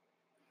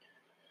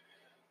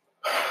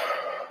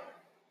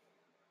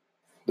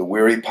 The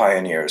weary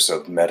pioneers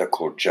of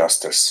medical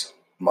justice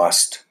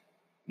must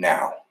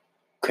now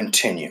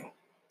continue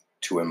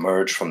to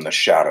emerge from the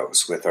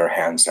shadows with their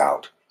hands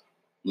out,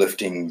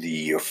 lifting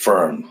the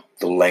affirmed,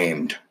 the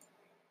lamed,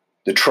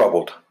 the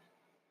troubled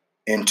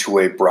into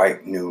a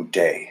bright new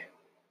day.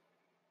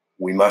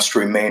 We must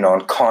remain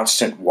on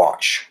constant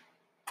watch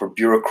for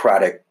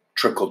bureaucratic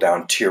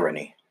trickle-down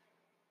tyranny.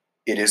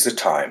 It is a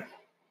time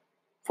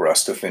for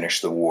us to finish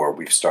the war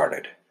we've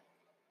started.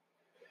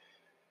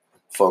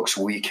 Folks,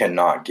 we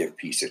cannot give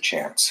peace a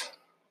chance.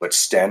 but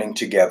standing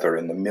together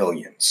in the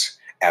millions,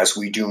 as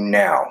we do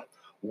now,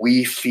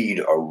 we feed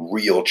a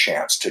real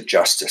chance to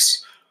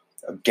justice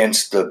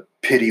against the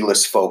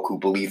pitiless folk who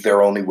believe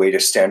their only way to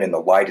stand in the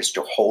light is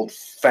to hold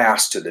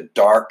fast to the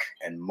dark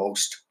and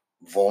most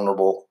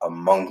vulnerable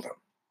among them.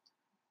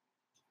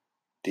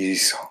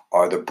 These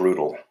are the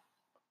brutal,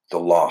 the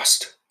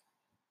lost,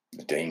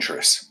 the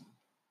dangerous.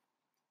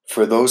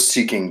 For those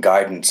seeking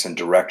guidance and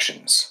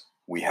directions,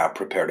 we have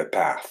prepared a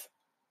path.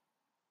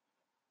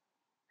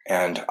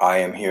 And I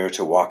am here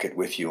to walk it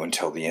with you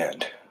until the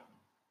end.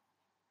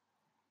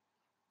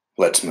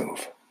 Let's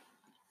move.